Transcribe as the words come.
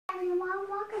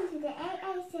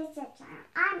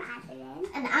Adeline.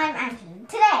 And I'm Angeline.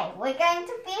 Today we're going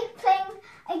to be playing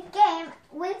a game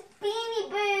with Beenie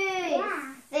Boos.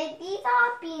 Yeah. So these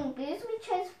are Beenie Boos. We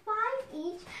chose 5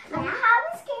 each. And how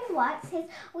this game works is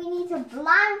we need to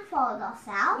blindfold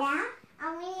ourselves. Yeah.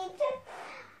 And we need to...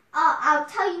 I'll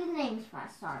tell you the names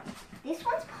first, sorry. This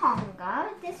one's Pongo,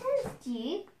 this one's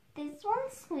Duke, this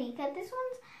one's Squeaker, this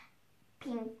one's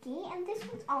Pinky, and this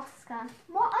one's Oscar.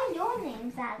 What are your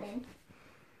names, Alan?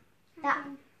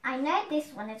 I know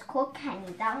this one is called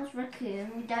Kenny. That one's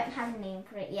Raccoon. We don't have a name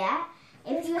for it yet.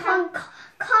 If you have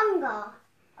Congo.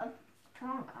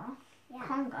 Congo? Yeah.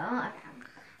 Congo,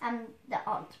 okay. The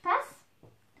octopus.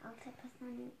 Octopus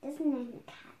isn't it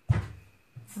a cat?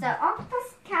 So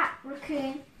octopus, cat,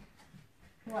 raccoon.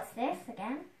 What's this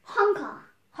again? Hong Kong.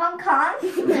 Hong Kong.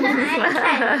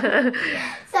 And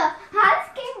so how this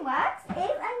game works is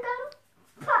I'm going to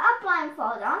put a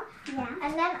blindfold on. Yeah.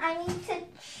 And then I need to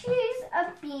choose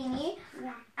a beanie.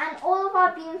 Yeah. And all of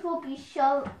our beans will be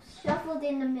shuffled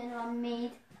in the middle and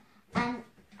made and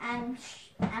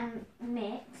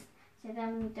mixed. So then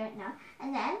we don't know.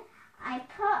 And then I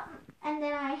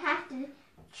have to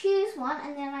choose one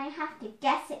and then I have to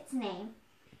guess its name.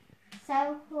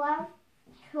 So whoever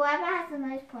has the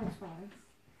most points wins.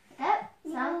 Okay?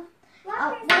 So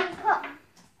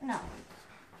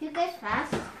who goes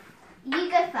first? You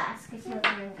go first because you're the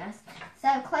youngest. So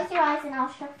close your eyes and I'll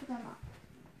shuffle them up.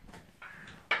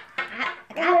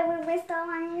 We still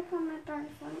want to put my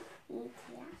blindfold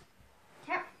here.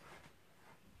 Okay.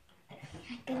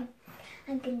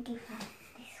 I'm gonna do first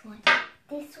this one.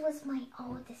 This was my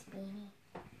oldest beanie.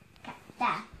 Okay,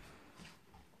 there.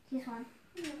 This one.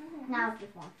 Now I'll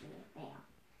give one for you. There.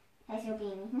 There's your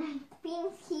beanie. No, the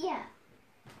beanie's here.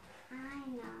 I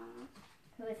know.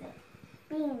 Who is it?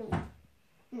 Beanie.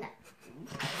 No.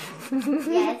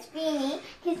 Yeah, it's Beanie.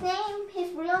 His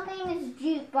real name is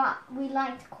Duke, but we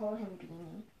like to call him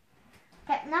Beanie.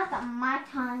 Okay, now it's my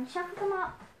turn. Shuffle them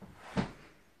up.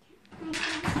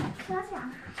 Close your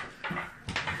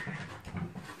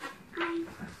eyes.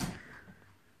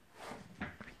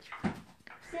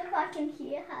 See if I can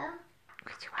hear her.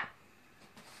 Which one?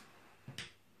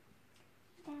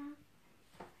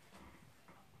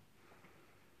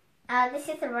 This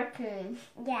is a raccoon.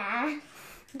 Yeah.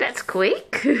 That's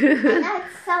quick. I know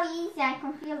it's so easy. I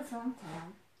can feel the long tail.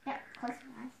 Yep, close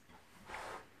your eyes.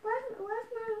 Where's my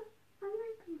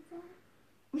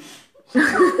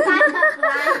Find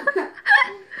her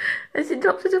Has it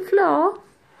dropped to the floor?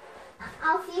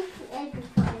 I'll see if it can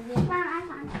find it. I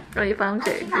found it. Oh, you found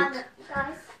She it. found Good. it,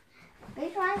 guys.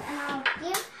 This one, and I'll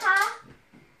give her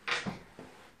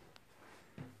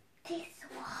this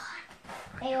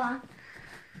one. There you are.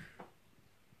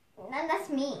 And that's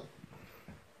me.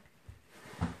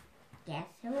 Guess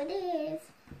who it is?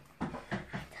 I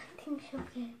don't think she'll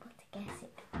be able to guess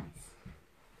it, guys.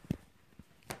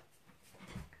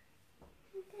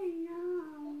 I don't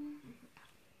know.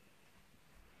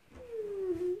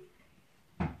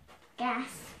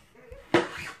 Guess.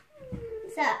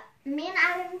 So, me and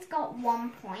Alan's got 1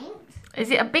 point. Is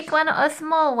it a big one or a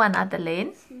small one,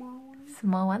 Adeline? Small one.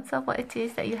 Small one. So what it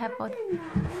is that you have? I don't know.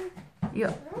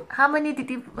 How many did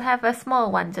you have a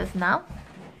small one just now?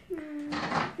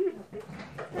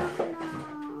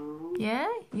 Yeah,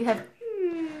 you have.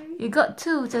 You got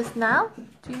 2 just now.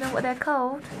 Do you know what they're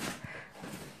called?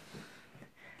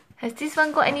 Has this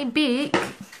one got any beak?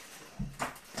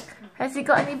 Has it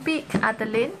got any beak,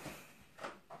 Adeline?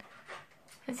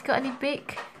 Has it got any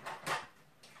beak?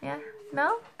 Yeah?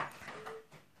 No?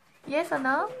 Yes or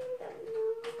no?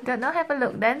 Don't know? Have a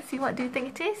look then. See what do you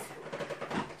think it is?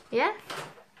 Yeah?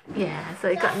 Yeah, so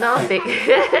it got no beak.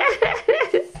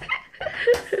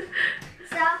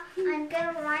 So, I'm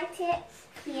going to write it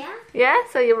here. Yeah,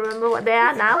 so you remember what they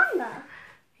are now? Congo.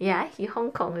 Yeah, you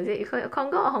Hong Kong. Is it you call it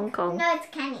Congo or Hong Kong? No, it's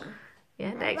Kenny.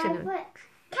 Yeah, the actual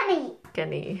Kenny.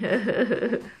 Kenny.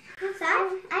 So,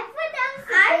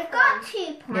 I've got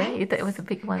 2 points. Yeah, you thought it was a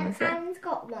big one, And was it? Alan's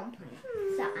got 1 point.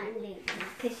 So, I'm losing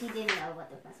because she didn't know what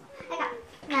the first one. Okay,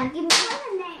 now give me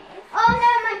one name. Oh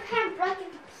no, my pen broke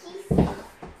in pieces.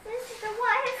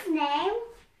 What is his name?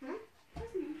 Huh?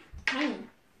 What's his name? Kenny.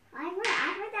 I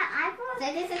heard that. So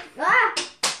this is, I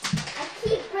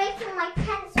keep breaking my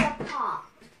pencil apart.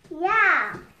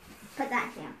 Yeah. Put that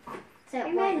here. So it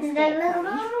And won't then stick.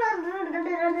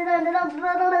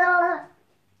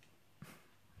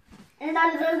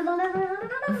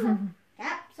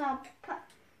 Yep, so I'll put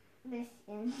this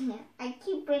in here. I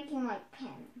keep breaking my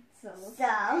pencils. So,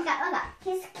 Okay.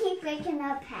 just keep breaking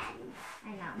the pen. I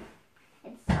know.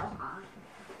 It's so hard.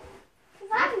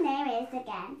 What name is it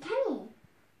again? Kenny.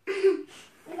 Kenny.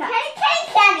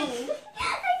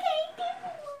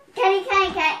 Kenny.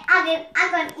 Kenny.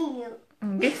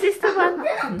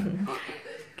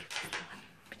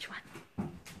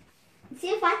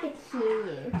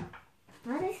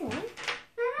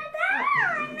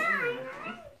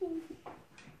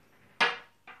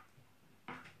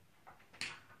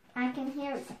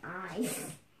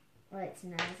 eyes. Or its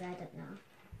nose, I don't know.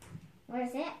 Where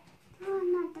is it? Oh,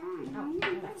 I'm not done. Oh,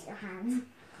 that's your hand.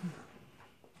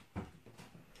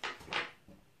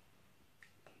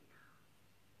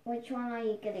 Which one are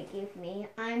you gonna give me?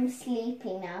 I'm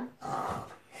sleepy now.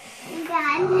 I'm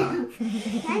done.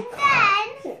 I'm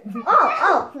done.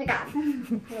 Oh, look out.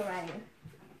 You're ready.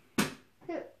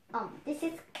 This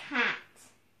is cat.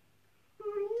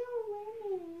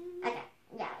 Okay,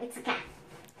 yeah, it's a cat.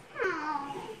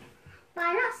 Oh, but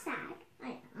I'm not sad.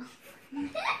 I know.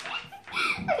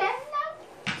 Okay, now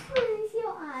close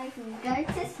your eyes and go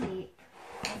to sleep.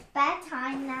 It's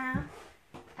bedtime now.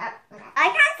 I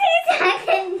can't see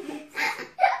seconds.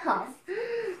 Oh,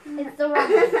 it's the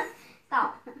wrong one.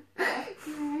 Stop.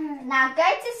 Now go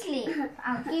to sleep.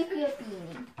 I'll give you a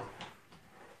beanie.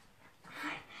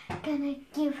 I'm gonna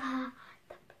give her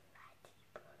the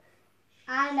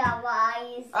I know why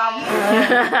you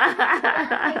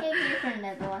I'll give you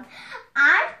another one.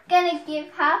 I'm gonna give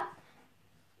her.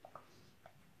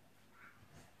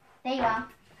 There you are.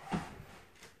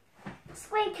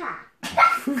 Squeaker.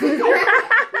 She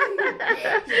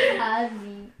heard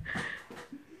me.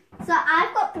 So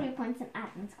I've got 3 points and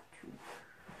Adam's got 2.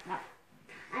 No.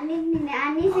 I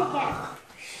need to get.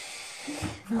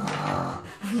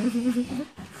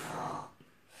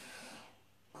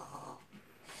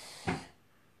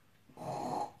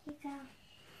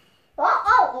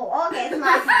 Oh, okay, it's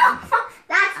my turn.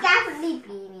 That's definitely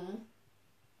Beanie.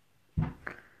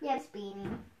 Yes,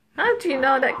 Beanie. How do you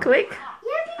know that quick?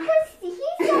 Yeah, because he's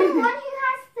the one who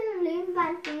has the balloon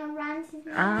band thing around his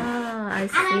neck. Ah, I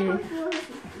And I see. can feel his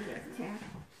ears too.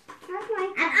 And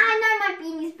I know my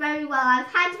beanies very well. I've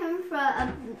had him for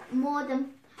more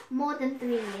than 3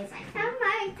 years. It's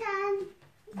my turn.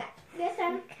 This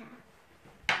one.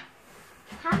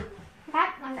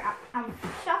 I'll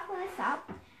shuffle this up.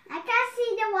 I can't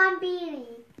see the one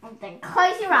beanie. And then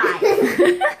close your eyes.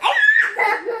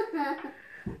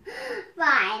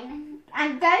 Fine.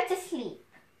 And go to sleep.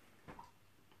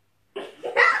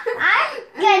 I'm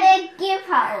gonna give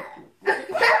her.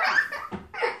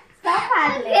 Stop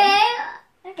paddling.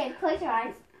 Okay, close your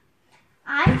eyes.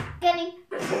 I'm gonna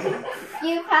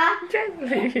give her.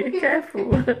 Gently,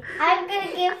 careful. I'm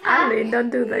gonna give her. Adeline, don't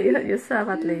do that. You hurt yourself,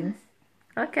 Adeline.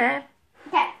 Okay.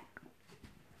 Okay.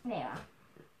 There you are.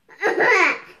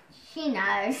 She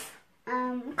knows.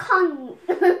 Conga.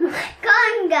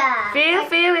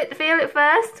 Feel it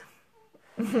first.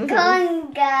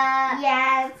 Conga.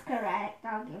 Yeah, that's correct.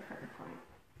 I'll give her the point.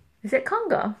 Is it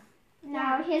Congo?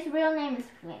 No, his real name is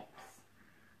Flips.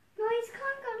 No, it's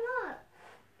Conga, look.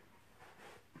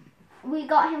 We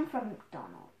got him from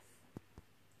McDonald's.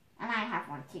 And I have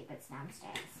one too, but it's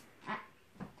downstairs.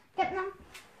 Get them.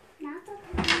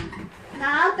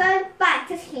 Now I'll go back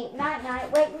to sleep. Night,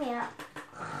 night. Wake me up.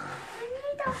 I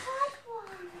need the hard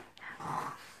one.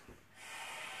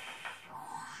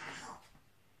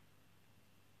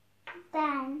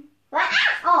 Then. What?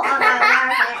 Oh, no,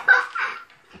 where is it?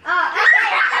 Oh,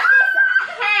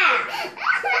 okay.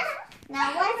 Now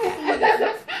what's the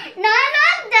No, I'm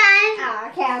not done. Oh,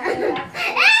 okay, I'll do that.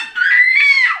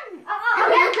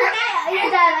 Okay,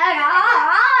 you're done. Okay.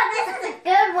 Oh, this is a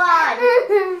good one.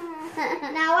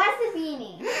 Now where's the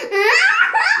beanie?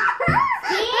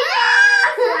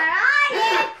 Beanie, where are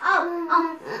you? Oh.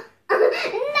 No,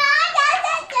 that's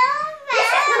This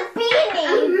is a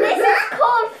beanie. This is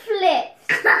called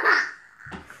Flips.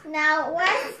 Now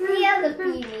where's the other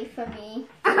beanie for me?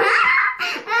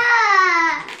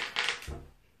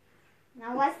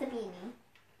 Now where's the beanie?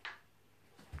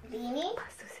 Beanie?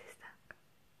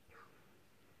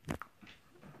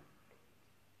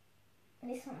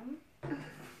 This one.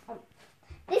 Oh.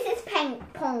 This is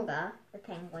Ponga, the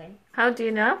penguin. How do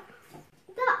you know?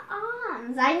 The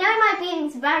arms. I know my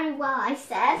beanies very well, I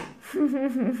said.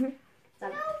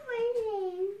 no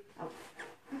winning. Oh.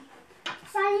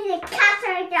 So I need a cat to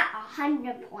get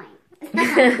 100 points.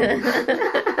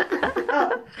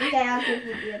 Oh, okay, I'll give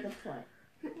you the other point.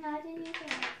 No, I didn't use it.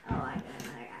 Oh, I got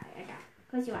it.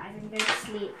 Close your eyes and go to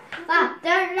sleep. Ah,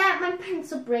 don't let my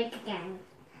pencil break again.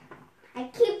 I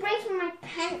keep breaking my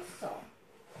pencil.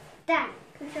 Done.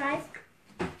 Close your eyes.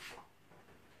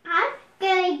 I'm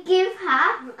gonna give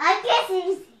her I guess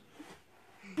it's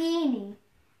Beanie.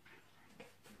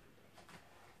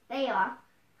 There you are.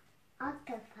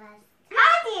 octopus.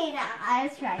 How do you know? I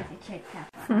was trying to trick her.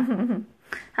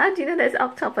 How do you know there's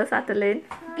octopus, Adeline?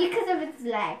 Because of its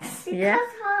legs. Yeah.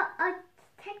 Because her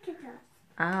tentacles.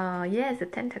 Oh, yes, the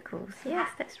tentacles. Yes,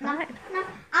 that's right. No,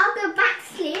 I'll go back to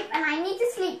sleep, and I need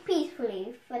to sleep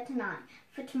peacefully for tonight,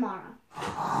 for tomorrow.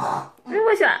 What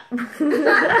was that?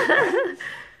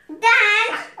 Dan.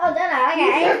 Oh, Dan,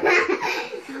 okay.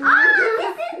 Oh,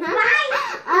 this is my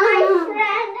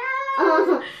friend.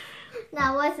 Oh.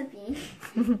 Now, what's the bean?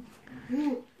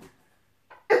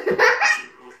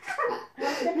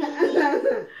 What's the bean?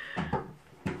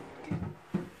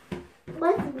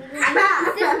 What's the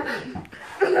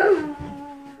bean?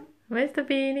 Where's the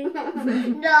beanie?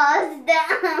 No, it's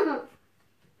down.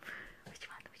 Which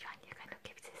one? You're going to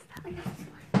give sister.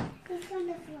 It's on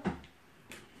the floor.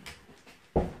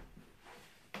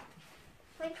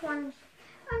 Which one?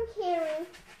 I'm hearing.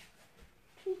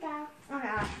 Peter.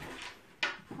 Okay.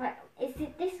 What? Is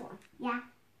it this one? Yeah.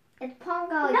 It's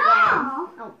Pongo again. No.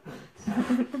 Oh.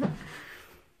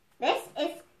 This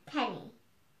is Penny.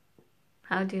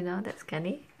 How do you know that's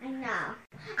Kenny? I know.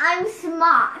 I'm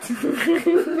smart.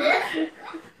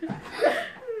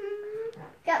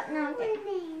 Go, no,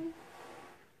 Winning.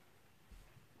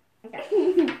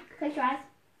 okay. Close your eyes.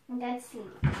 I'm going to see.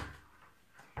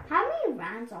 How many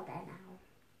rounds are there now?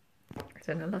 I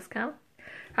don't know, lost count.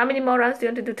 How many more rounds do you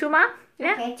want to do? 2 more?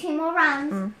 Yeah? Okay, 2 more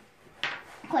rounds. Mm.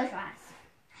 Close your eyes.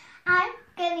 I'm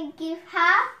going to give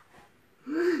her...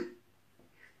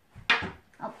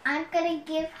 Oh, I'm going to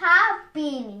give her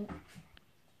Beanie.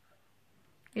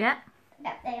 Yeah?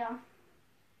 Yep, they are.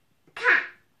 Cat.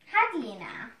 How do you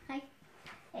know?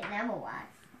 It never was.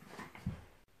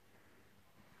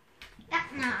 Yep,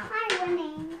 no. I'm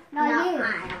winning. No, you. I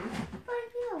am. But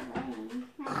you're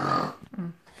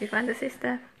winning. You find the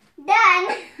sister? Done.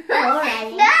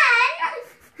 Already. Done.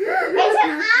 It's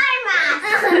an eye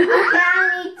mask. Okay,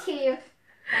 I need 2.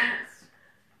 Thanks.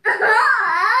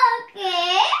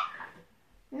 Okay.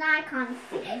 No, I can't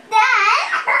see. Done.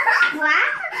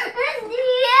 What?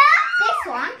 Yeah. This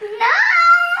one? No.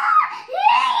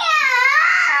 Yeah.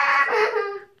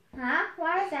 Huh?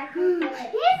 Why is that? I can't feel it.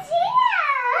 It's here.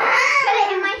 Put it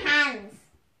in my hands.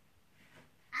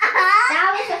 That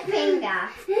was a finger.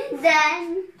 Done.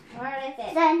 Where is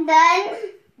it? Done.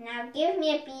 Now give me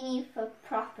a beanie for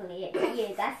properly. It's you.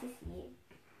 That is you.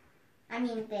 I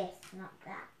mean this, not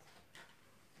that.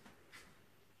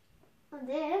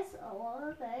 This,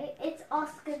 oh, okay. It's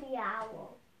Oscar the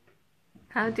Owl.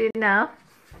 How do you know?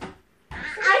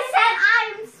 I said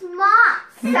I'm smart.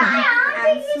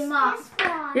 I'm smart.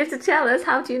 You have to tell us,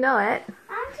 how do you know it?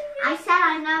 I said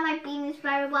I know my beanies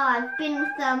very well. I've been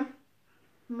with them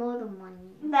more than 1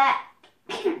 year. But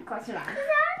Of course, right.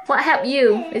 What helped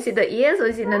you? Is it the ears or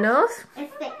is it the nose?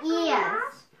 It's the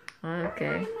ears.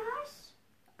 Okay.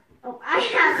 Oh, I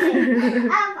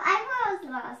haven't. I was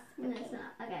lost. No, it's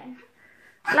not. Okay.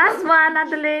 Last one,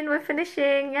 Adeline, we're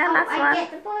finishing. Yeah, last I one.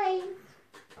 get the point.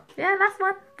 Yeah, last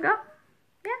one. Go.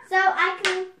 So I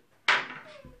can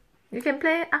You can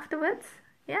play afterwards.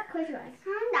 Yeah? close your eyes.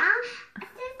 Close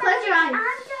Close your eyes.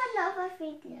 I'm doing another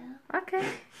video. Okay.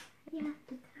 You have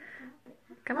to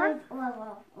Come on.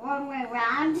 One way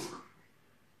round.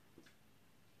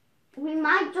 We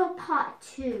might do part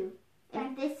 2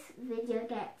 if this video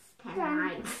gets 10 Done.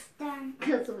 likes. Done.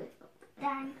 Because we're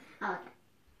Done. okay.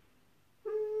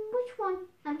 Which one?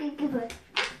 I'm gonna give her.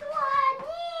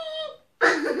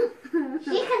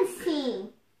 She can see.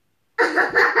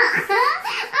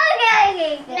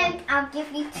 Okay. Then I'll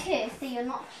give you 2, so you're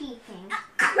not cheating.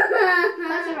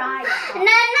 Close your eyes. No.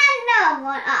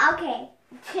 One. Okay.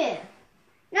 2.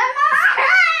 No.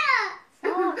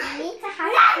 Oh, you need to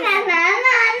have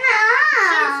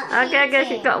No. Okay,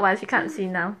 she got one. She can't see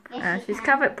now. Yes, she She's can.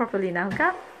 covered properly now.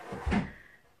 Come.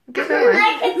 Give her one. I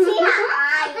can see her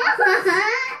eyes.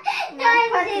 Now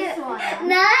put this one on.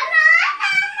 No.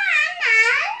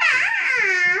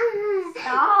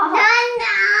 Stop.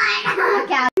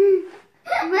 Okay.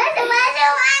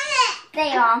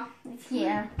 They are. It's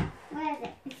here. Where is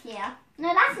it? It's here.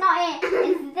 No, that's not it.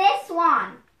 It's this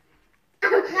one. No,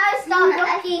 stop.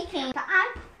 You're peeking. So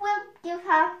I will give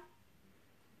her.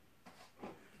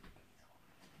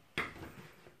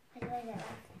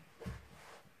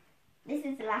 This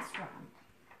is the last one.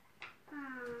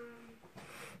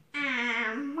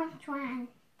 Which one?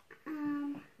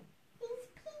 He's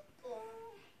peeking.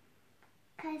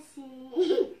 Cause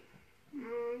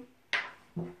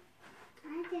I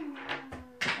don't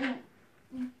know.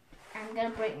 I'm gonna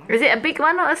break my. Is it a big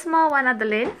one or a small one,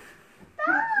 Adeline? It's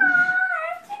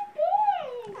too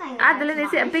big. I know Adeline, it's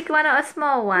is it a mine. big one or a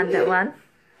small one, that one?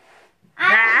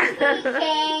 I'm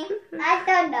peeking. I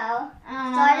don't know. So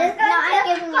No, I just I'm gonna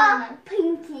giving give her you.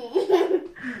 pinky.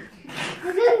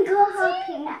 I'm gonna go her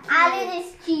pinky. Alan is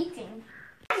cheating.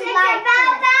 Click the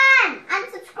bell button. And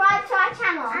subscribe to our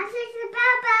channel. And click the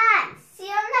bell button. See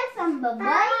you next time. Bye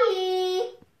bye.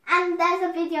 And there's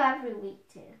a video every week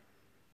too.